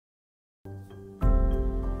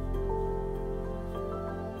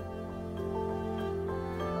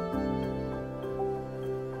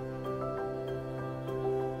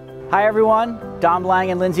Hi everyone, Dom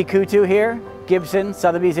Lang and Lindsay Coutu here, Gibson,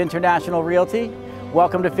 Sotheby's International Realty.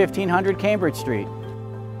 Welcome to 1500 Cambridge Street.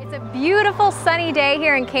 It's a beautiful sunny day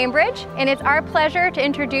here in Cambridge, and it's our pleasure to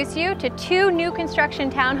introduce you to two new construction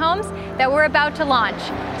townhomes that we're about to launch.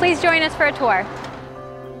 Please join us for a tour.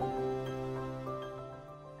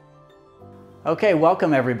 Okay,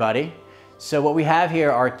 welcome everybody. So what we have here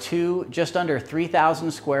are two just under 3,000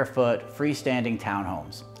 square foot freestanding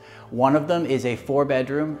townhomes. One of them is a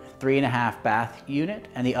 4-bedroom, 3.5 bath unit,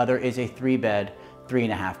 and the other is a 3-bed,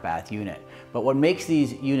 3.5 bath unit. But what makes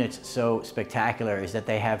these units so spectacular is that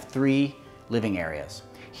they have 3 living areas.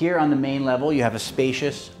 Here on the main level, you have a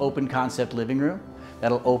spacious, open concept living room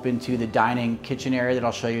that'll open to the dining kitchen area that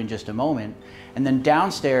I'll show you in just a moment. And then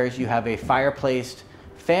downstairs, you have a fireplace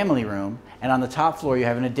family room, and on the top floor, you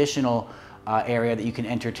have an additional area that you can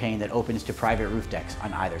entertain that opens to private roof decks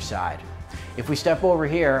on either side. If we step over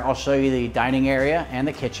here, I'll show you the dining area and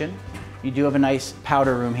the kitchen. You do have a nice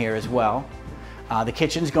powder room here as well. The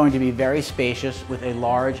kitchen's going to be very spacious with a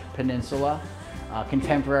large peninsula,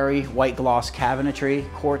 contemporary white gloss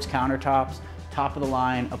cabinetry, quartz countertops, top of the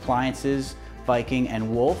line appliances, Viking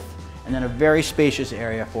and Wolf, and then a very spacious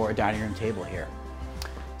area for a dining room table here.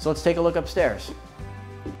 So let's take a look upstairs.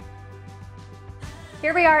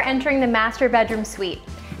 Here we are entering the master bedroom suite.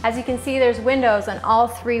 As you can see, there's windows on all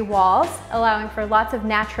 3 walls, allowing for lots of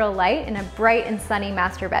natural light in a bright and sunny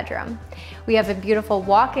master bedroom. We have a beautiful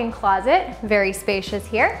walk-in closet, very spacious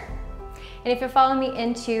here. And if you're following me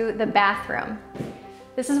into the bathroom,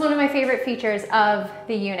 this is one of my favorite features of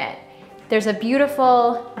the unit. There's a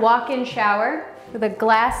beautiful walk-in shower with a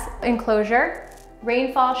glass enclosure,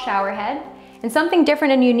 rainfall shower head, and something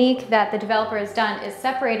different and unique that the developer has done is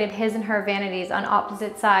separated his and her vanities on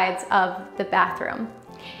opposite sides of the bathroom.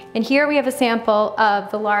 And here we have a sample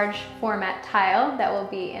of the large format tile that will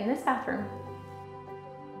be in this bathroom.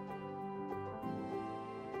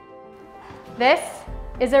 This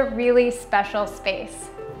is a really special space.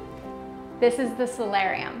 This is the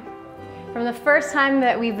solarium. From the first time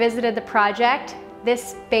that we visited the project,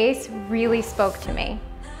 this space really spoke to me.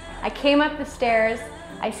 I came up the stairs,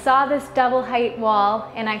 I saw this double height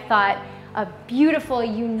wall, and I thought a beautiful,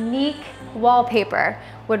 unique wallpaper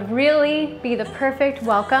would really be the perfect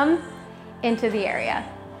welcome into the area.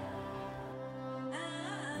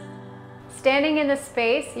 Standing in this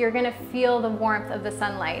space, you're gonna feel the warmth of the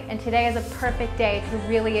sunlight, and today is a perfect day to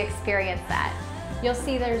really experience that. You'll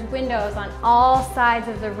see there's windows on all sides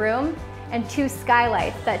of the room and 2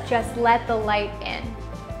 skylights that just let the light in.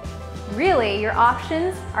 Really, your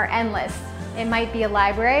options are endless. It might be a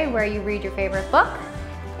library where you read your favorite book.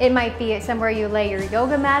 It might be somewhere you lay your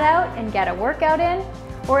yoga mat out and get a workout in,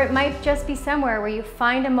 or it might just be somewhere where you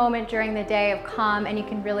find a moment during the day of calm and you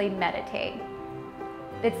can really meditate.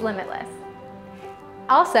 It's limitless.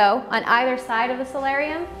 Also, on either side of the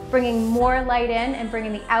solarium, bringing more light in and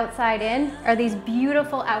bringing the outside in are these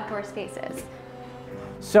beautiful outdoor spaces.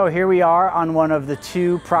 So here we are on one of the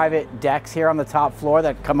 2 private decks here on the top floor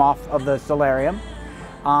that come off of the solarium.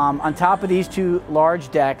 On top of these 2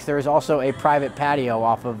 large decks, there is also a private patio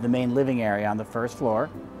off of the main living area on the first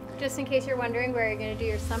floor. Just in case you're wondering where you're going to do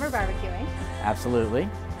your summer barbecuing. Absolutely.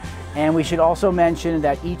 And we should also mention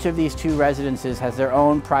that each of these 2 residences has their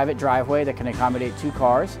own private driveway that can accommodate 2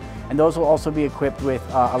 cars, and those will also be equipped with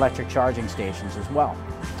electric charging stations as well.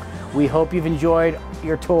 We hope you've enjoyed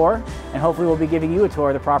your tour, and hopefully we'll be giving you a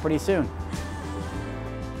tour of the property soon.